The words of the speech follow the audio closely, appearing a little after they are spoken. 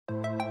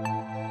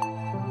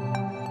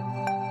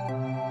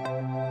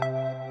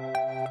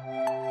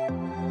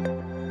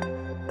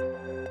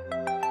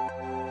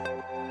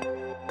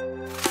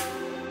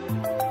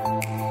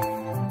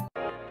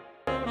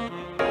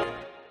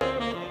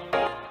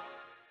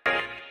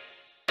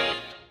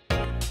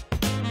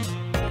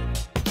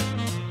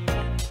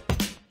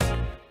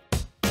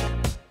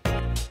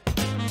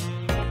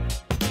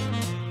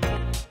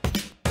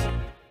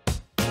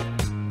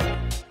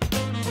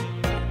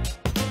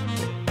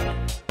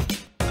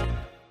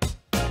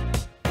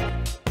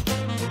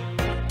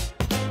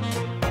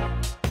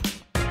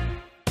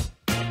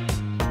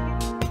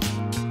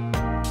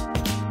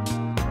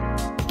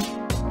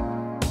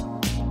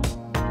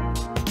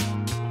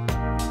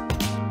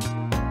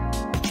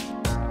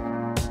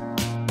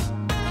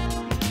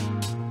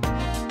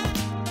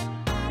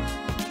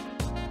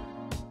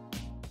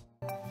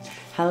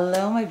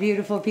Hello my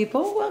beautiful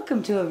people,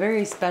 welcome to a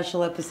very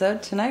special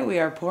episode. Tonight we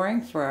are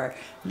pouring for our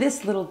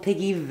This Little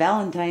Piggy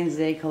Valentine's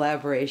Day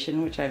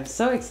collaboration, which I'm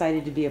so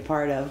excited to be a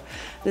part of.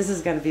 This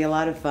is going to be a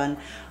lot of fun.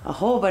 A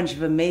whole bunch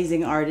of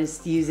amazing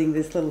artists using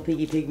This Little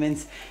Piggy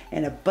pigments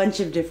in a bunch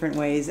of different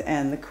ways,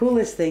 and the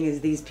coolest thing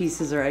is these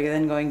pieces are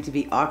then going to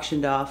be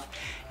auctioned off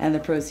and the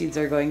proceeds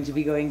are going to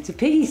be going to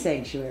Piggy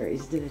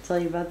sanctuaries. Did I tell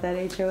you about that,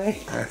 HOA?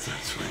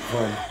 That's really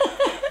fun.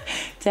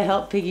 To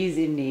help piggies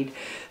in need.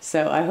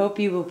 So I hope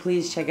you will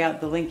please check out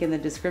the link in the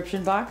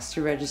description box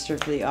to register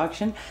for the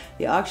auction.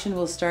 The auction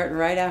will start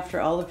right after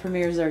all the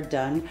premieres are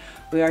done.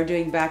 We are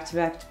doing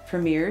back-to-back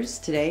premieres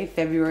today,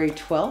 February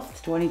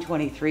 12th,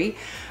 2023.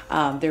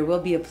 There will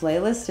be a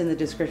playlist in the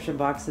description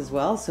box as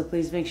well, so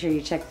please make sure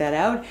you check that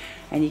out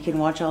and you can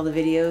watch all the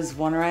videos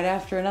one right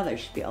after another. It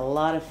should be a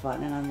lot of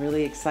fun and I'm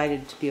really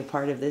excited to be a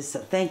part of this. So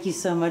thank you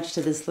so much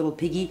to This Little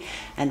Piggy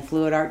and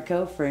Floetrol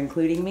Co for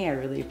including me. I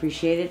really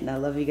appreciate it and I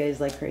love you guys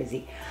like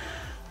crazy.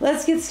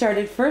 Let's get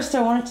started. First,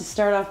 I wanted to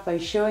start off by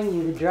showing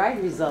you the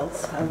dried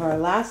results of our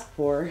last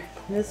pour.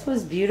 This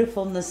was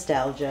Beautiful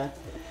Nostalgia,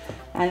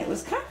 and it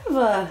was kind of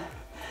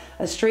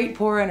a straight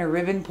pour and a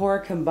ribbon pour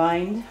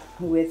combined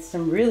with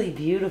some really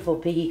beautiful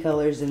piggy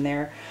colors in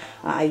there.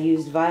 I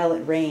used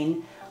Violet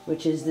Rain,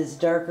 which is this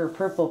darker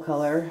purple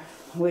color,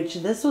 which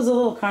this was a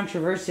little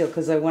controversial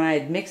because when I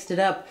had mixed it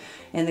up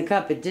in the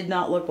cup, it did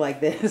not look like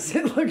this.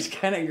 It looked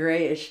kind of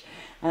grayish,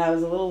 and I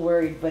was a little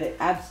worried, but it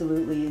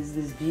absolutely is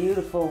this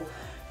beautiful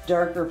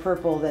darker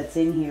purple that's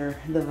in here,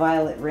 the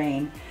Violet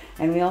Rain.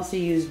 And we also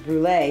used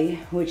Brulee,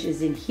 which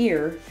is in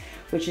here,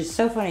 which is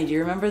so funny. Do you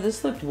remember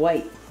this looked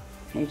white?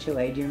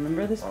 HOA, do you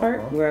remember this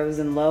part? Where I was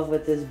in love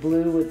with this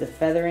blue with the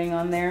feathering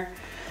on there.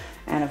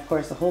 And of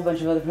course a whole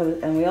bunch of other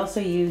colors. And we also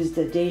used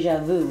the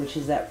Deja Vu, which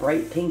is that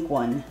bright pink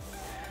one,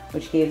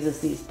 which gives us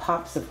these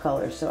pops of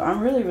color. So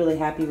I'm really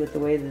happy with the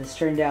way that this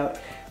turned out.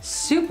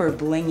 Super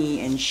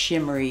blingy and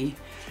shimmery.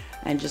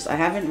 And just, I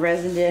haven't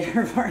resined it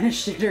or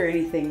varnished it or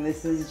anything.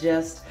 This is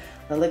just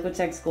the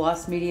Liquitex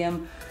gloss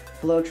medium,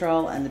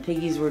 Floetrol, and the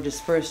piggies were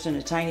dispersed in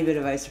a tiny bit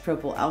of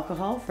isopropyl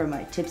alcohol from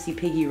my Tipsy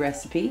Piggy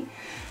recipe,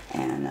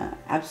 and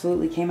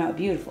absolutely came out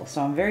beautiful.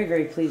 So I'm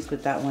very pleased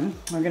with that one.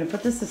 We're going to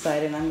put this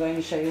aside and I'm going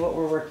to show you what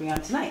we're working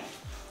on tonight.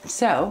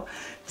 So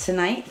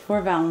tonight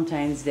for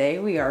Valentine's Day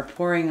we are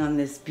pouring on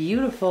this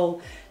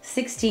beautiful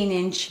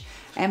 16-inch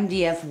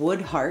MDF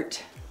wood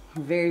heart.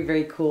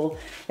 Very cool.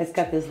 It's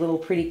got this little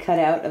pretty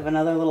cutout of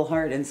another little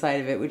heart inside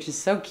of it, which is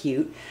so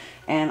cute.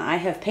 And I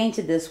have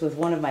painted this with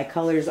one of my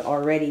colors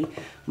already,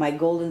 my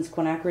Golden's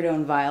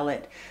Quinacridone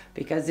Violet,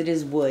 because it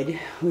is wood.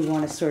 We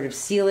want to sort of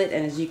seal it,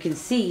 and as you can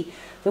see,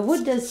 the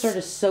wood does sort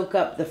of soak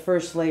up the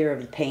first layer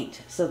of the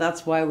paint. So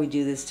that's why we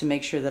do this, to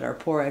make sure that our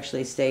pour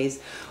actually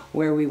stays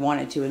where we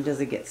want it to and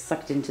doesn't get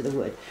sucked into the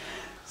wood.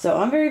 So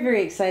I'm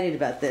very excited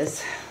about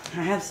this.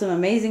 I have some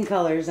amazing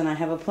colors and I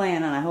have a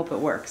plan and I hope it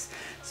works.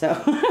 So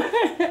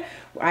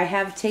I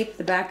have taped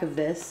the back of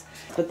this,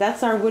 but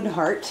that's our wood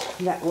heart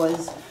that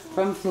was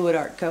from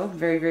Floetrol Co.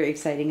 Very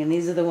exciting. And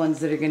these are the ones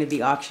that are going to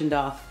be auctioned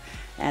off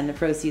and the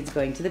proceeds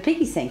going to the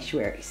Piggy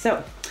Sanctuary.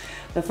 So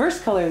the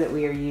first color that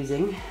we are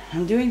using,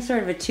 I'm doing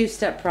sort of a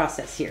two-step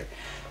process here.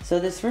 So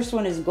this first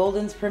one is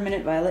Golden's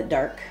Permanent Violet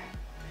Dark,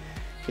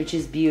 which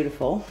is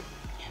beautiful.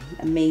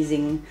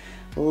 Amazing,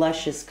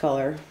 luscious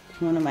color.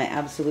 One of my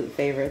absolute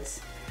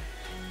favorites.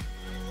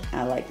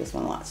 I like this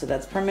one a lot. So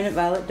that's Permanent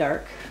Violet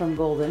Dark from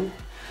Golden.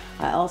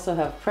 I also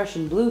have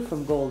Prussian Blue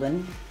from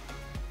Golden.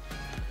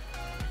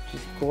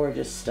 Just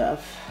gorgeous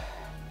stuff.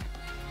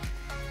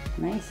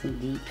 Nice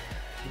and deep,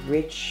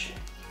 rich,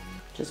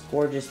 just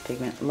gorgeous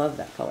pigment. Love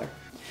that color.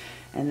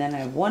 And then I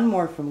have one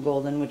more from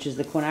Golden, which is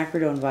the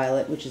Quinacridone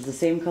Violet, which is the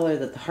same color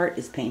that the heart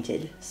is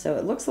painted. So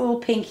it looks a little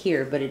pink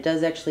here, but it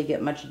does actually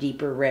get much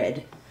deeper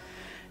red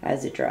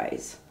as it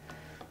dries.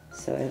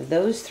 So I have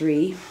those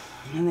three.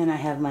 And then I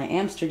have my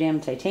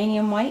Amsterdam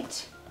Titanium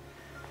White.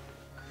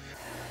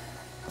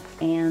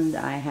 And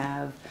I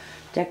have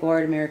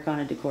DecoArt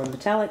Americana Decor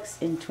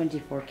Metallics in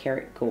 24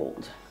 karat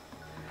gold.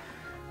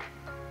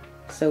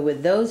 So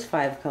with those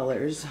 5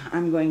 colors,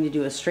 I'm going to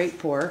do a straight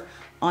pour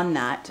on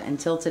that and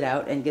tilt it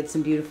out and get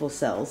some beautiful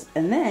cells.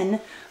 And then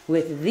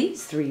with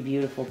these 3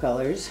 beautiful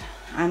colors,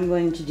 I'm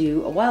going to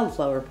do a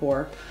wildflower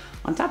pour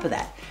on top of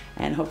that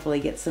and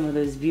hopefully get some of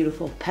those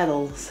beautiful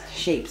petals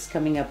shapes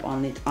coming up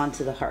on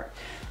onto the heart.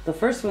 The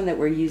first one that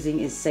we're using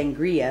is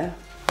Sangria,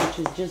 which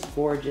is just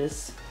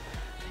gorgeous.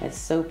 It's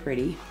so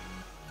pretty.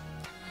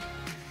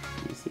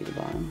 Let me see the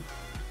bottom.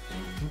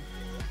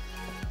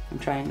 I'm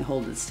trying to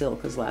hold it still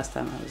because last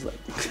time I was like...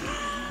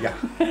 Yeah,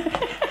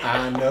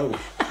 I know.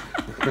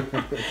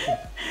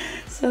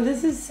 So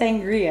this is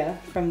Sangria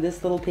from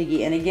This Little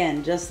Piggy, and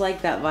again, just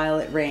like that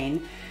Violet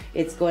Rain,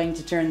 it's going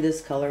to turn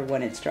this color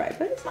when it's dry,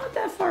 but it's not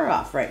that far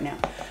off right now.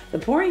 The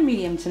pouring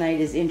medium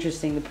tonight is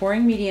interesting. The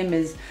pouring medium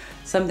is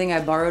something I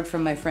borrowed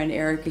from my friend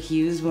Erica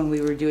Hughes when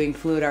we were doing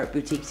Fluid Art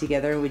Boutique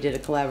together and we did a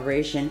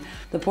collaboration.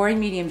 The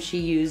pouring medium she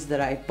used that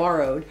I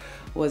borrowed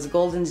was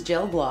Golden's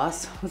Gel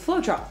Gloss with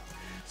Floetrol.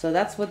 So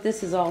that's what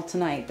this is all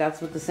tonight.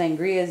 That's what the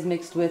Sangria is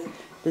mixed with.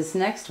 This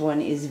next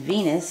one is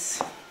Venus,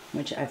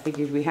 which I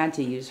figured we had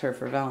to use her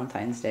for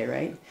Valentine's Day,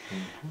 right?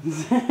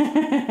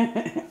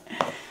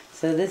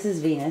 So this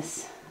is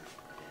Venus.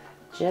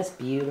 Just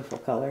beautiful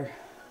color.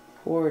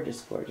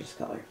 Gorgeous, gorgeous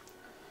color.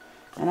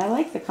 And I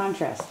like the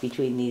contrast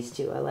between these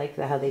two. I like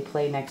how they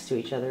play next to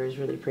each other. Is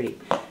really pretty.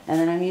 And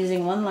then I'm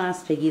using one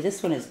last Piggy.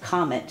 This one is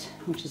Comet,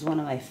 which is one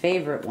of my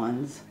favorite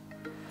ones.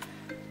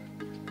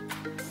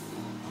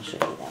 I'll show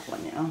you that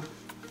one now.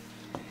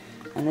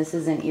 And this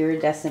is an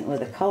iridescent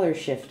with a color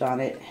shift on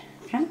it.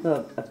 Kind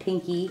of a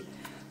pinky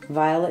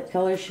violet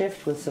color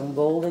shift with some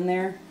gold in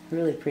there.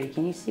 Really pretty.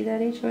 Can you see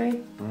that, HOA?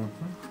 Mm-hmm.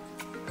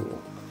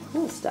 Cool.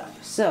 Cool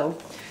stuff. So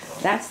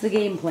that's the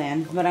game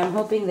plan. But I'm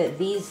hoping that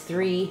these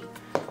three,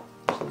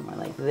 more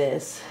like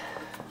this,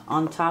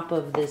 on top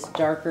of this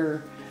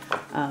darker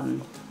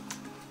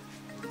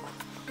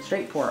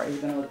straight pour is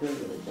going to look really,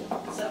 really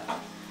cool. So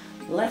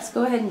let's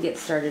go ahead and get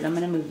started. I'm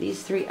going to move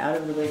these three out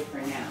of the way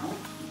for now.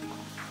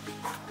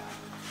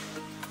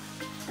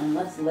 And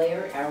let's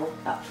layer our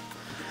cup.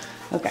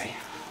 Okay,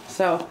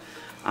 so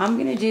I'm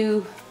gonna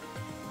do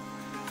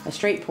a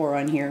straight pour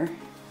on here,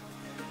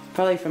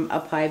 probably from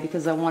up high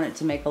because I want it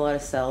to make a lot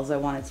of cells. I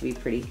want it to be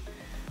pretty.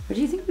 Or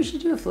do you think we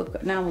should do a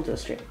flip? No, we'll do a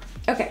straight.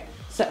 Okay,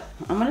 so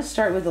I'm gonna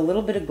start with a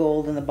little bit of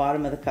gold in the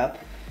bottom of the cup,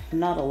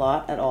 not a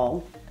lot at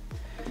all.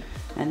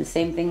 And the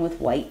same thing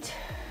with white.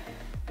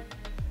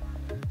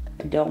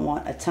 I don't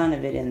want a ton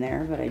of it in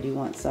there, but I do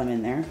want some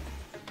in there.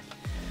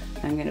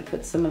 I'm going to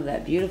put some of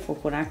that beautiful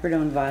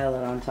Quinacridone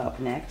Violet on top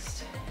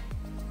next.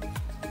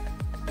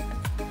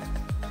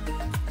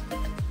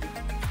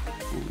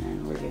 And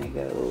then we're going to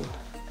go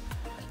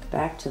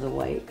back to the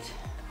white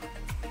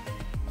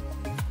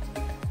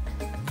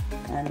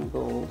and the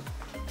gold.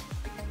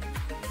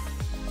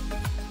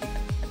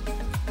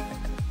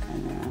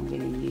 And then I'm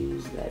going to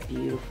use that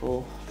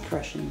beautiful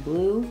Prussian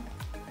Blue.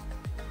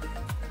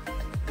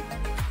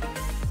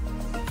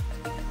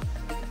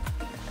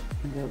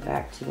 And go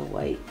back to the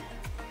white.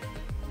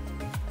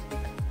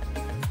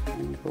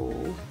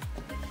 Gold.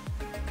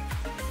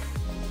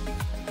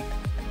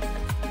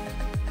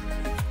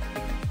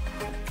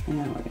 And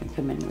then we're going to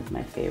come in with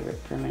my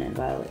favorite Permanent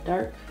Violet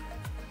Dark.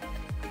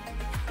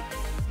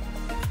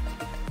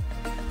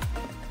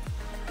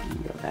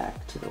 And go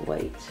back to the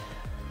white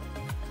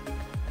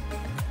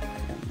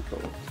and the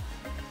gold.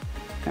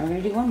 Now we're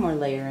going to do one more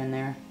layer in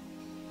there.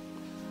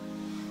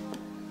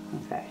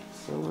 Okay,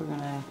 so we're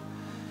going to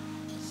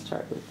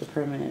start with the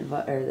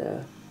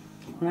the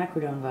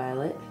Quinacridone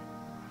Violet.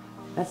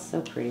 That's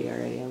so pretty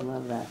already. I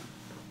love that.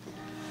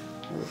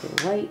 A little bit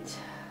of white,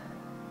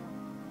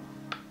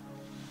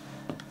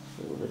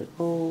 a little bit of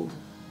gold,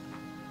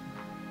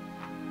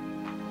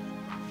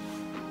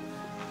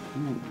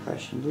 and then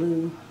Prussian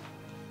Blue,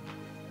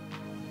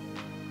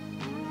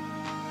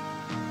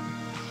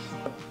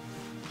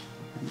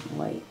 and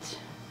white,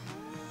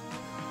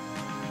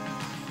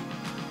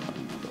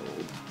 and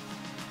gold,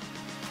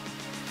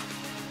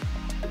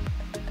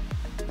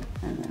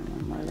 and then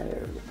one more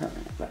layer of the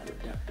Permanent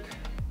Violet Dark.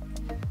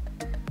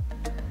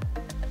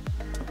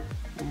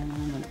 And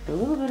I'm going to put a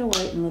little bit of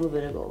white and a little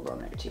bit of gold on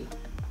there too.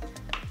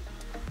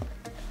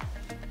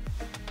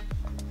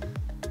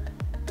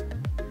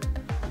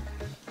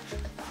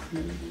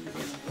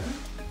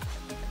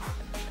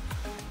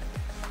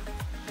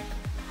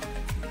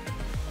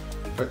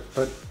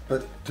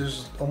 But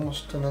there's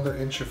almost another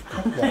inch of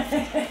cup left.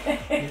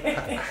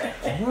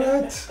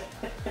 What?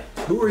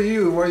 Who are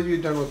you? What have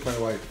you done with my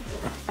wife?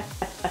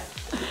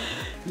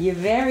 You're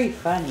very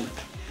funny.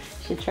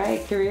 Should try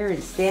a career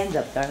in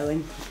stand-up,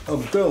 darling.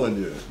 I'm telling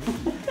you.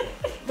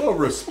 No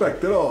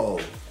respect at all.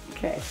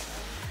 Okay.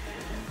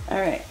 All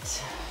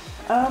right.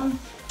 I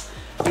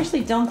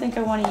actually don't think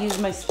I want to use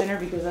my spinner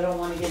because I don't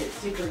want to get it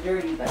super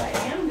dirty, but I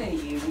am going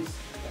to use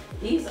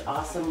these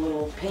awesome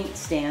little paint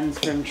stands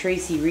from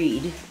Tracy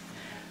Reed,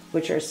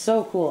 which are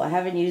so cool. I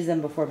haven't used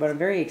them before, but I'm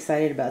very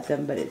excited about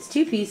them. But it's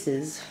two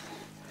pieces,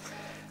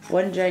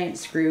 one giant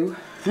screw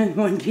and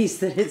one piece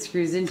that it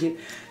screws into,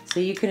 so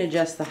you can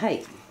adjust the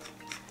height.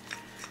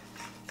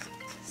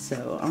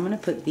 So I'm going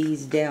to put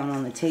these down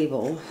on the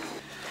table.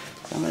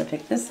 So I'm going to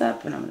pick this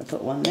up and I'm going to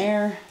put one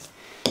there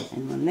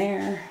and one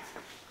there.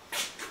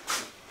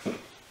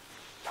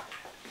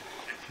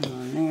 And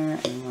one there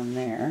and one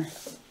there.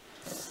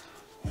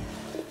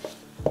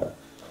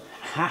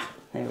 Ha!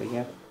 There we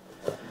go.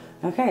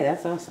 Okay,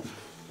 that's awesome.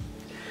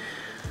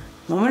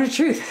 Moment of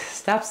truth.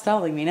 Stop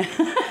stalling, Mina.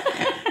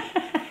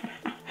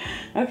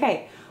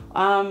 Okay.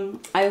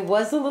 I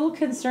was a little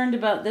concerned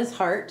about this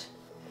heart,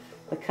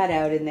 the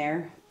cutout in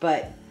there,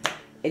 but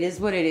it is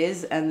what it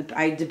is, and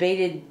I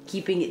debated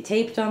keeping it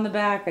taped on the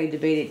back. I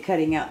debated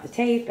cutting out the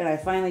tape, and I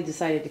finally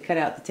decided to cut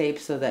out the tape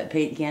so that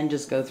paint can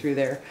just go through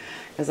there,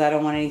 because I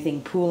don't want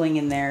anything pooling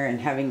in there,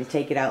 and having to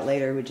take it out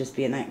later would just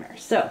be a nightmare.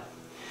 So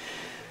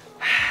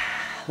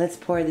let's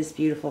pour this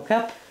beautiful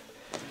cup.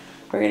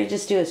 We're going to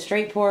just do a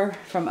straight pour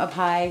from up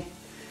high,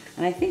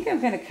 and I think I'm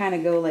going to kind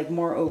of go like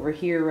more over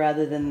here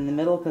rather than in the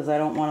middle, because I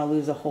don't want to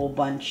lose a whole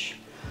bunch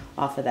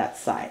off of that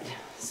side.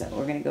 So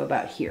we're going to go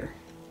about here.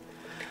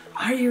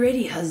 Are you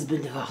ready,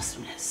 husband of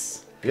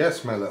awesomeness?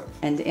 Yes, my love.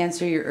 And to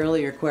answer your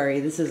earlier query,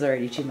 this is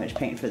already too much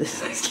paint for this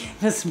size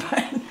canvas,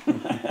 but...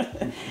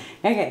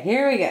 Okay,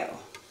 here we go.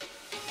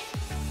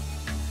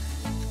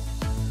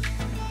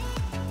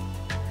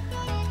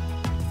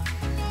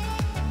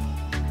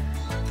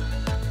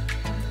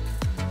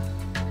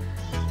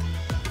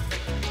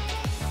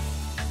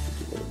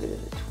 Give it a bit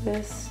of a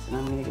twist, and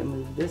I'm going to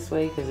move this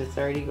way because it's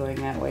already going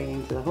that way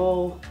into the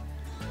hole.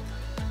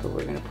 But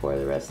we're going to pour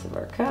the rest of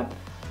our cup,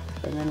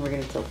 and then we're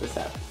going to tilt this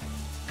up.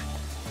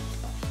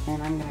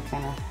 And I'm going to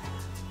kind of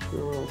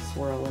do a little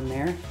swirl in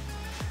there.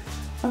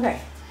 Okay,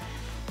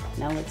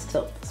 now let's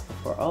tilt this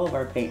before all of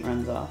our paint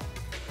runs off.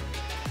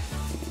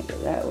 We're going to go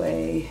that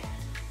way,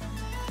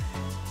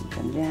 and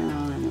come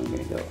down, and then we're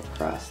going to go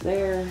across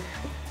there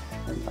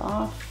and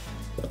off.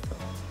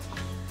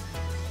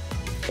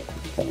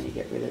 I'm going to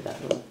get rid of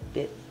that little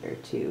bit there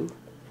too.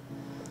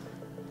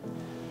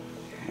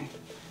 Okay.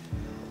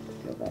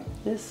 Go back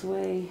this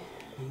way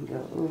and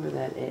go over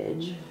that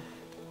edge.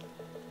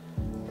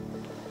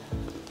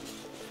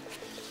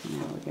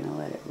 Now we're going to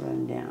let it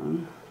run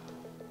down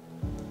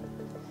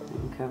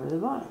and cover the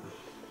bottom.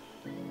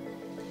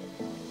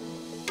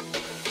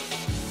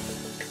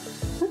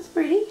 That's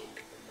pretty.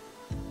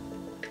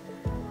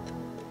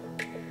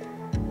 I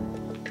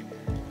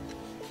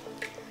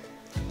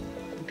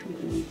think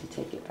we need to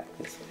take it back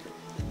this way.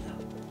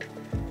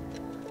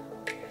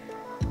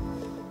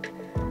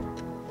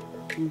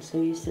 I'm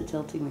so used to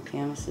tilting the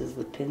canvases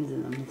with pins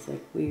in them, it's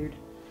like weird.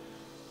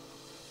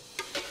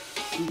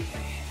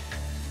 Okay.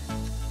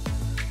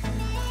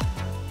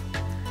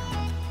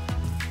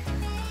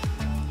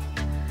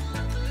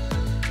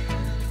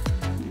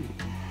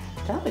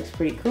 That looks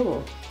pretty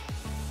cool.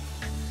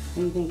 What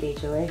do you think,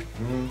 HOA?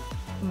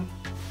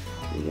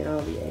 We get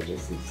all the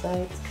edges and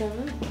sides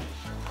covered.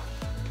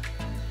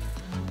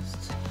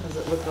 How's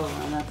it look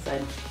over on that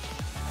side?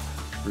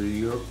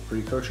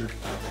 Pretty kosher.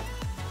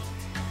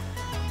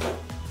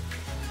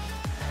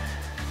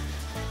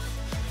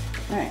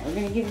 Alright, we're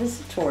going to give this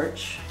a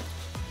torch,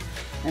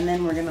 and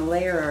then we're going to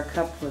layer our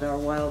cup with our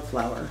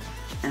wildflower.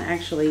 And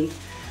actually,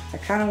 I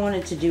kind of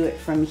wanted to do it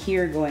from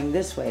here going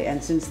this way,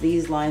 and since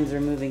these lines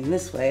are moving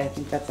this way, I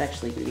think that's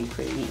actually going to be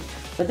pretty neat.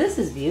 But this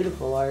is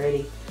beautiful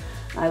already.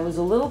 I was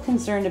a little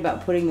concerned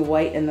about putting the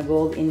white and the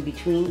gold in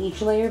between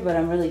each layer, but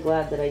I'm really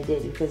glad that I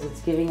did because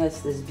it's giving us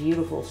this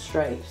beautiful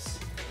stripes,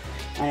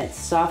 and it's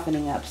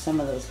softening up some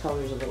of those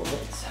colors a little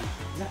bit, so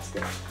that's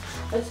good.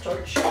 Let's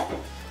torch.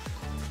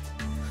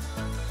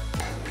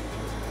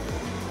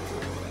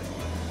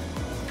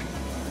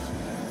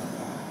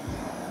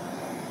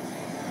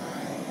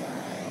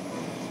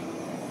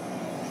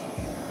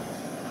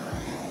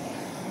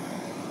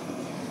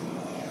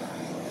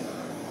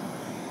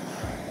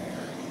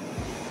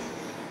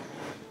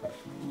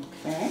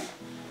 Okay,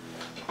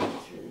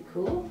 that's really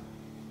cool.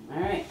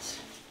 Alright,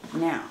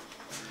 now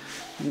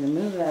I'm going to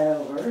move that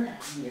over.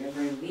 I'm going to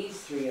bring these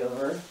three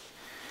over,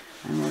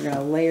 and we're going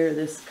to layer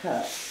this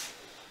cup.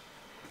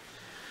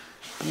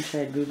 I wish I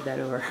had moved that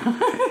over.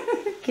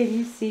 Can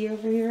you see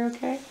over here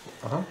okay?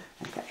 Uh-huh.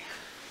 Okay.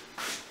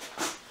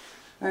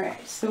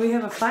 Alright, so we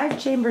have a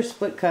 5-chamber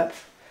split cup.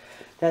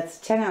 That's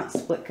 10-ounce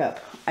split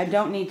cup. I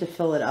don't need to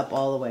fill it up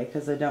all the way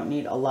because I don't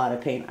need a lot of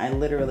paint. I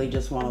literally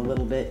just want a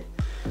little bit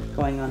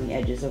going on the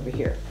edges over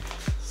here.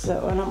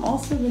 So, and I'm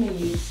also going to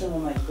use some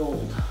of my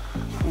gold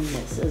in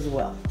this as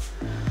well.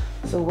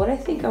 So what I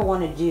think I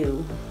want to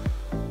do,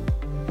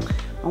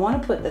 I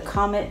want to put the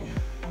Comet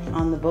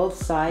on the both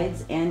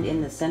sides and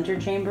in the center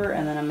chamber,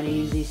 and then I'm going to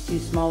use these two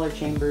smaller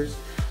chambers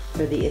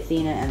for the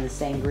Athena and the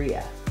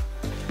Sangria.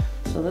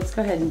 So let's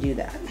go ahead and do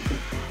that.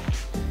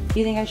 Do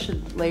you think I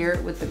should layer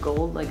it with the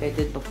gold like I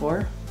did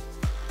before?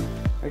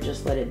 Or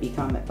just let it be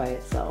Comet by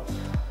itself?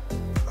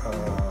 I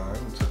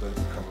would say let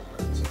it come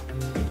by itself.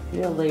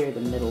 Maybe I'll layer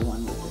the middle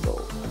one with the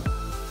gold.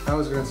 I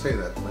was going to say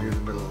that. Layer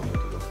the middle one with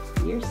the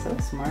gold. You're so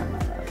smart, my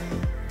love.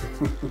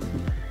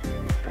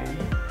 Okay,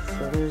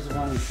 so there's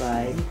one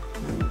side.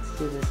 And let's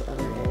do this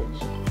other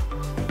edge.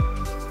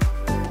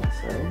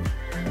 Also.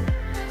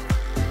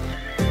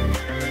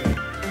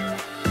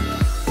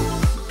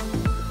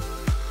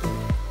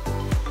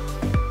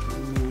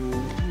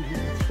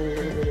 Let's put a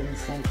little bit in the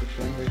center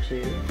chamber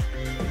too.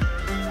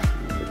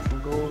 Put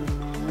some gold in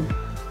there.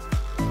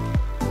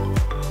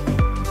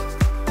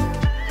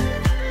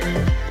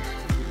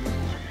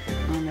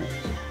 Comet.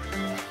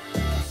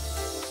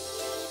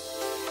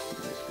 I'm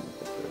just going to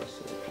put the rest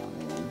of the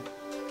Comet in.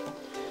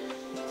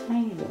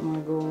 Tiny bit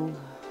more gold.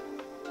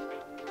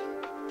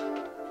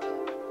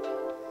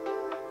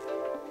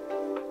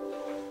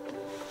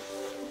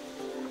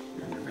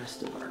 And the rest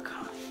of our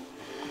Comet.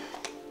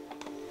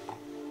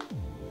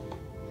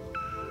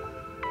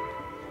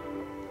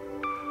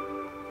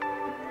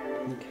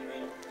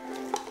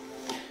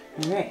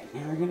 Alright,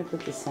 now we're going to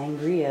put the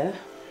Sangria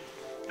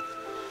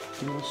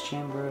in this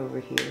chamber over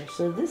here.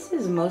 So this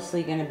is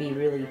mostly going to be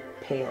really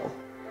pale.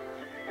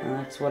 And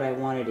that's what I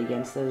wanted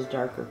against those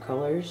darker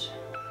colors.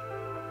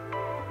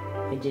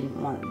 I didn't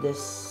want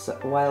this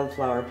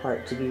wildflower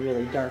part to be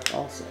really dark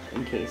also,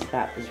 in case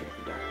that was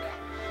really dark.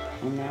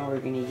 And now we're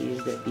going to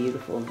use that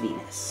beautiful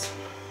Venus.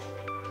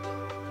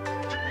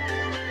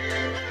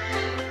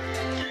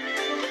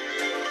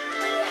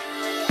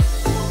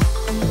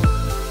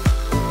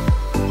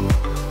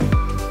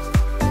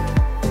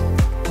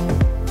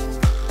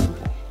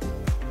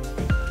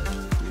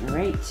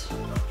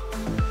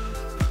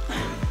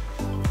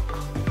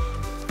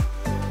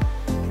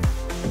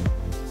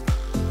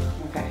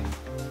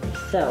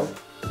 So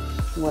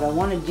what I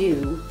want to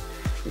do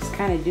is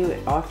kind of do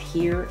it off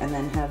here and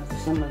then have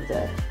some of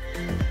the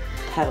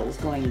petals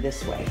going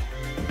this way.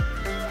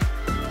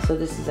 So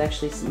this is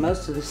actually,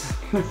 most of this is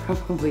going to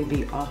probably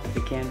be off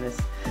the canvas.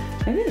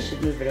 Maybe I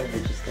should move it over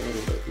just a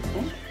little bit, you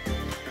think?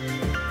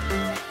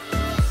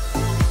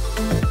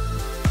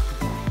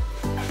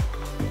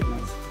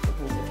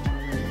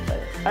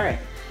 All right,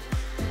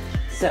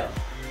 so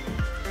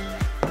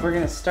we're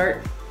going to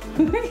start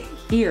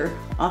here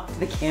off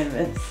the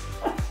canvas.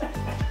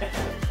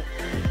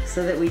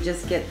 So that we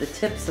just get the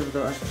tips of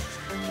the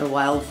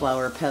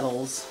wildflower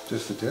petals.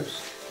 Just the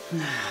tips?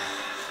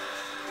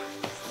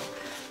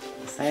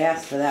 Yes, I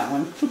asked for that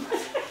one.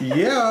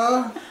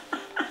 Yeah.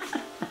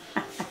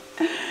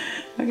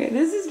 Okay,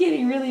 this is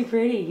getting really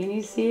pretty. Can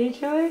you see it,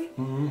 Joy?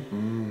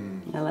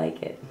 Mm-hmm. I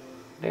like it.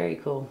 Very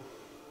cool.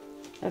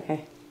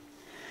 Okay.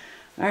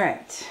 All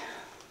right.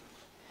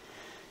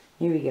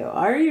 Here we go.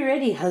 Are you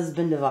ready,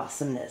 husband of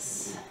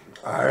awesomeness?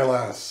 Aye,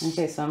 lass.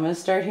 Okay, so I'm going to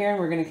start here and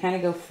we're going to kind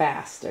of go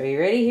fast. Are you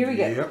ready? Here we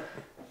go. Yep.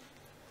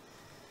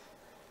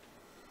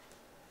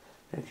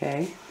 Okay.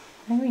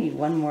 I think we need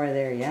one more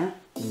there, yeah?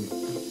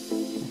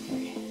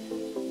 Okay.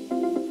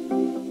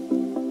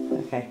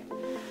 Okay.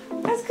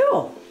 That's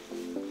cool.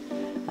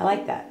 I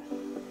like that.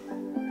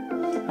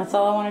 That's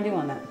all I want to do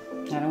on that.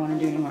 I don't want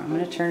to do anymore. I'm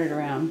going to turn it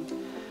around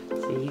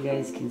so you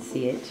guys can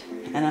see it.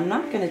 And I'm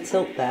not going to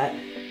tilt that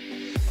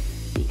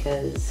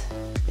because...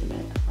 Wait a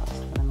minute. I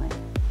lost one of my...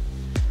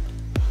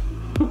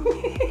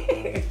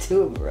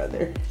 Two of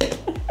brother.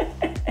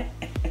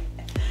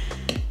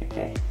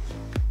 Okay.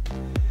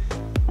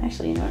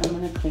 Actually, you know what? I'm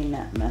going to clean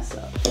that mess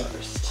up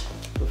first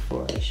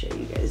before I show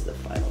you guys the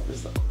final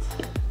result.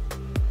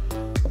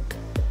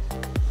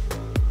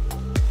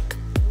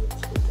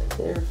 Let's put that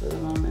there for the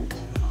moment.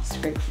 I'll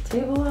scrape the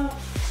table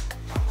off.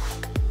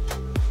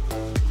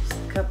 Use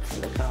the cup for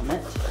the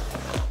Comet.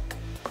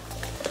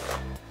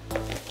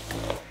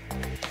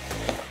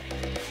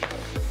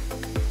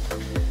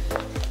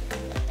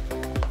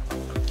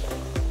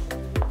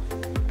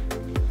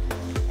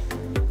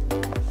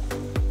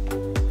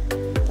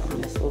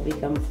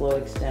 Become flow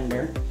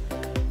extender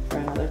for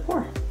another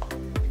pour.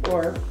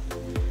 Or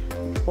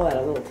pull out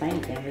a little tiny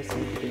canvas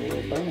and do a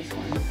little bonus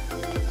one.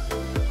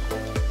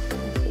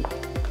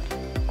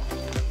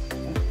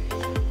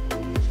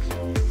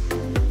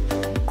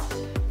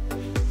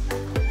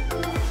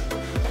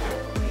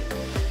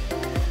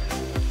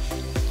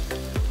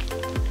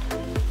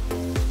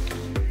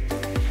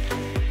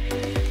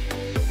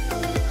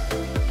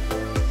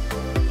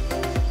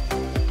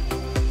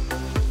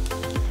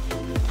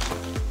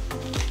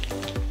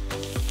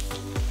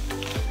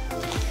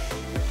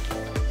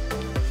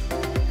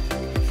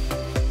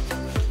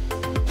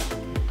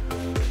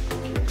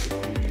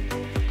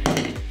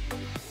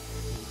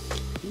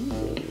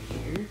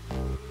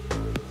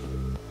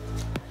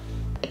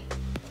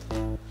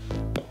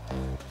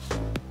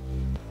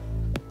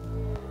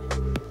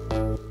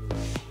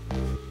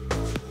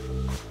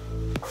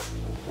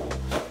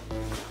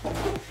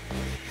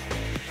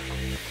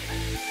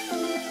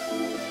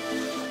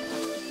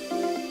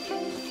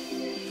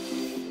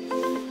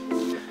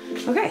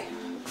 Okay,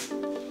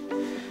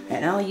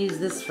 and I'll use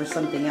this for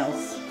something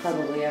else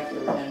probably after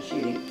we're done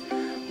shooting.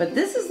 But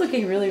this is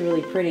looking really,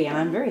 really pretty and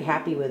I'm very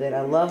happy with it.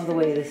 I love the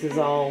way this is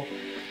all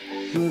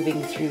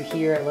moving through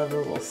here. I love the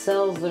little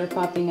cells that are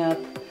popping up.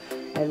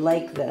 I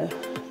like the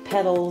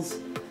petals.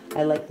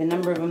 I like the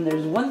number of them.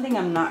 There's one thing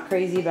I'm not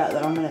crazy about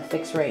that I'm gonna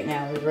fix right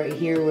now is right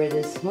here where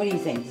this, what do you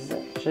think?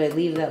 Should I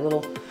leave that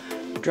little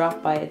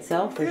drop by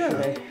itself or should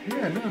I?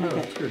 Yeah, no, Okay.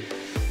 it's good.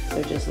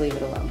 So just leave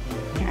it alone.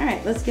 All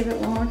right, let's give it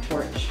one more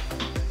torch.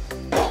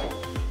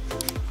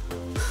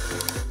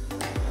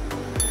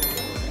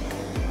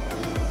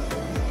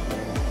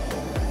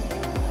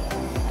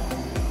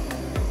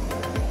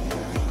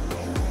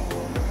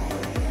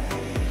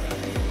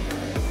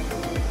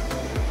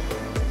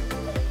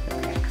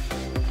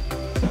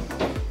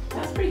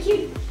 That's pretty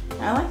cute.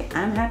 I like it.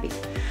 I'm happy.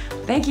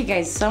 Thank you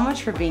guys so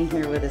much for being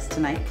here with us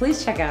tonight.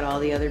 Please check out all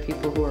the other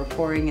people who are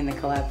pouring in the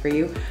collab for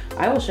you.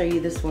 I will show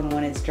you this one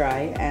when it's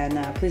dry,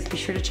 and please be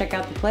sure to check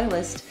out the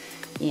playlist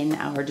in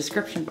our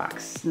description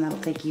box, and that'll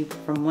take you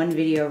from one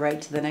video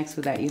right to the next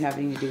without you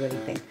having to do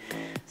anything.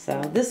 So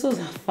this was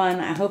fun.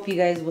 I hope you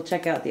guys will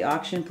check out the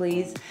auction,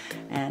 please,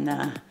 and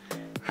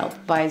help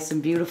buy some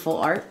beautiful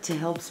art to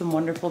help some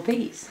wonderful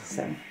piggies.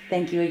 So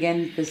thank you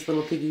again, this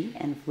little piggy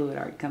and Fluid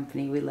Art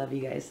Company. We love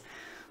you guys.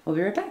 We'll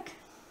be right back.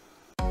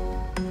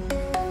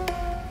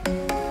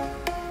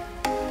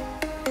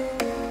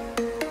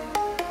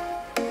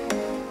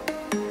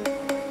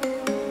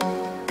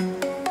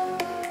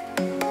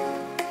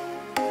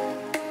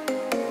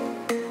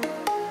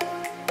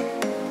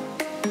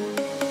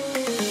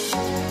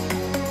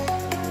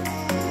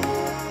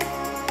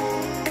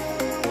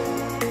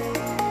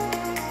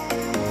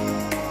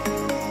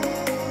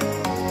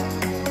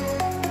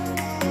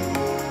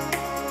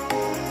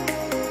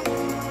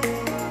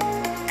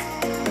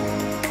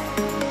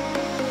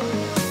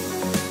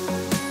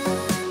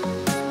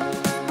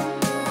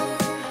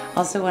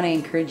 Also want to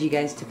encourage you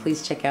guys to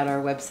please check out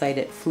our website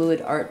at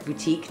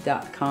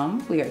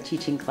fluidartboutique.com. We are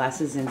teaching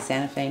classes in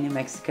Santa Fe, New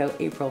Mexico,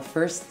 April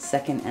 1st,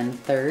 2nd, and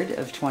 3rd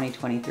of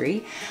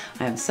 2023.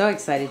 I'm so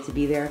excited to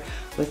be there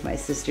with my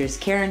sisters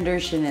Karen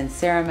Dershin and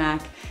Sarah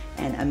Mack,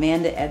 and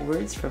Amanda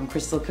Edwards from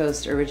Crystal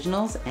Coast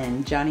Originals,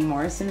 and Johnny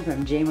Morrison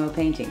from JMO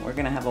Painting. We're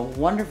going to have a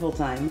wonderful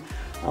time.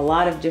 A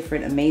lot of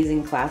different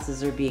amazing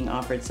classes are being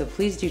offered, so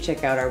please do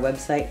check out our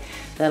website.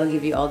 That'll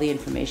give you all the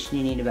information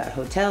you need about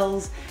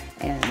hotels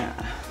and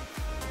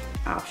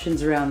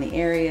options around the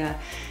area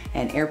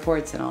and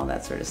airports and all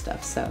that sort of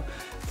stuff. So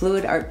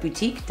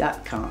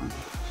fluidartboutique.com.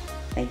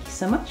 Thank you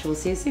so much. We'll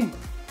see you soon.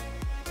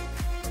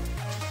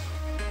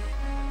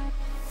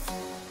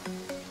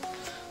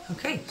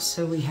 Okay,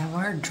 so we have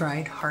our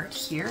dried heart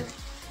here,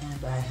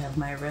 and I have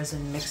my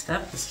resin mixed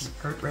up. This is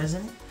burnt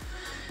resin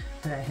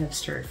that I have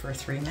stirred for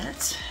 3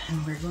 minutes,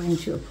 and we're going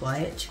to apply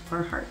it to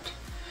our heart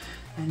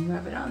and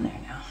rub it on there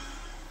now.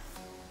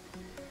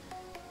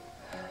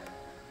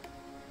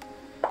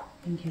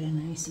 And get a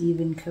nice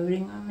even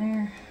coating on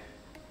there,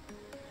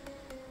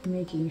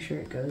 making sure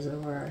it goes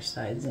over our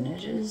sides and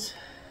edges.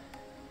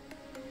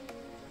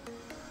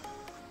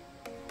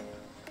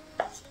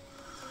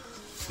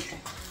 Okay,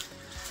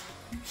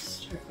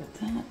 start with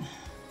that.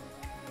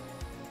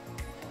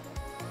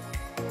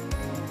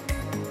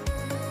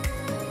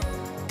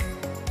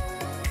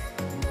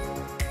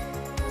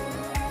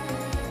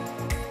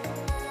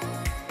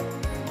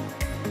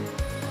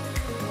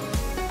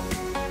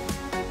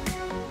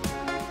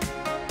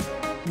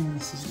 And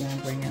this is going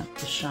to bring out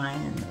the shine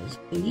in those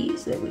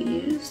Piggies that we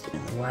used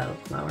in the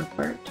wildflower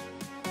part.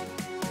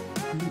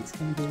 And it's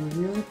going to be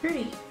really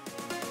pretty.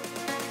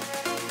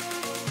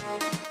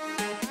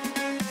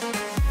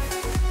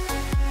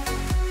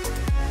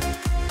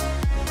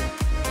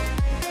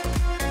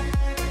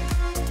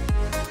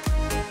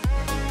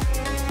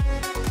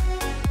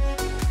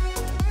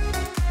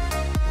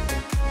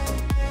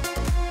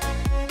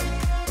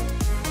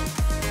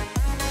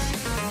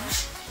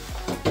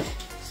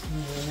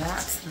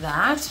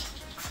 That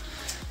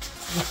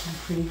looking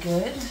pretty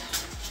good.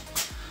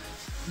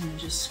 I'm going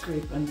to just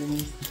scrape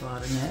underneath the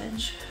bottom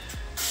edge,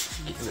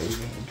 get rid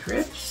of any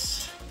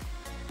drips.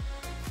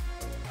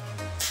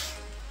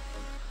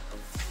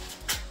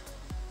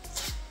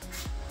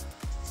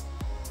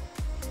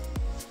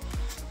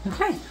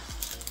 Okay,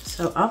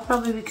 so I'll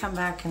probably come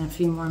back in a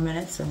few more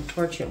minutes and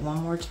torch it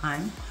one more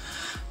time,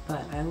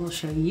 but I will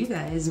show you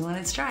guys when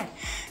it's dry.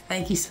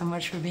 Thank you so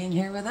much for being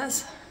here with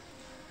us.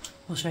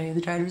 We'll show you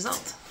the dried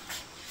result.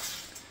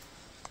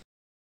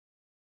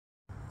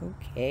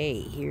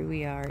 Okay, here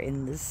we are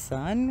in the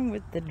sun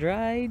with the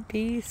dried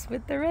piece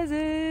with the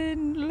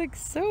resin.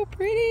 Looks so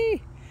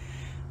pretty.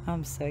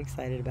 I'm so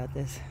excited about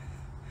this.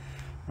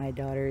 My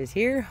daughter is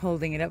here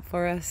holding it up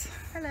for us.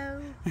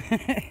 Hello.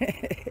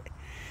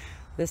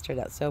 This turned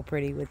out so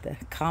pretty with the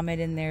Comet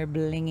in there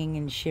blinging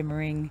and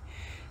shimmering.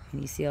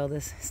 And you see all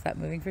this. Stop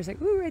moving for a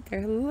sec. Ooh, right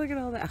there. Look at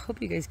all that. I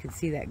hope you guys can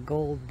see that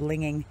gold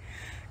blinging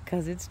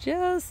because it's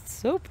just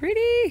so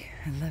pretty.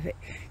 I love it.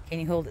 Can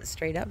you hold it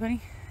straight up,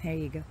 honey? There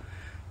you go.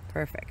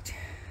 Perfect.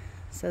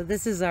 So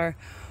this is our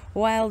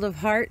Wild of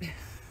Heart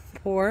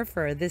pour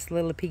for this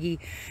little Piggy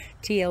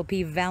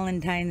TLP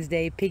Valentine's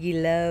Day Piggy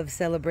Love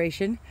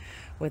celebration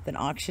with an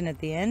auction at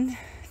the end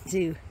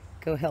to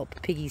go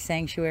help Piggy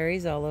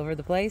sanctuaries all over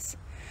the place.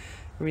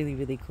 Really,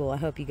 really cool. I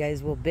hope you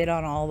guys will bid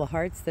on all the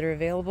hearts that are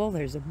available.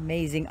 There's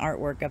amazing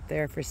artwork up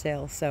there for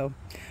sale, so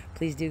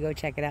please do go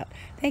check it out.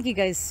 Thank you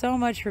guys so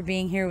much for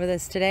being here with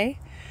us today.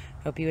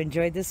 Hope you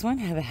enjoyed this one.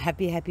 Have a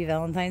happy, happy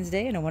Valentine's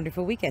Day and a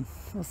wonderful weekend.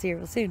 We'll see you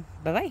real soon.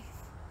 Bye-bye.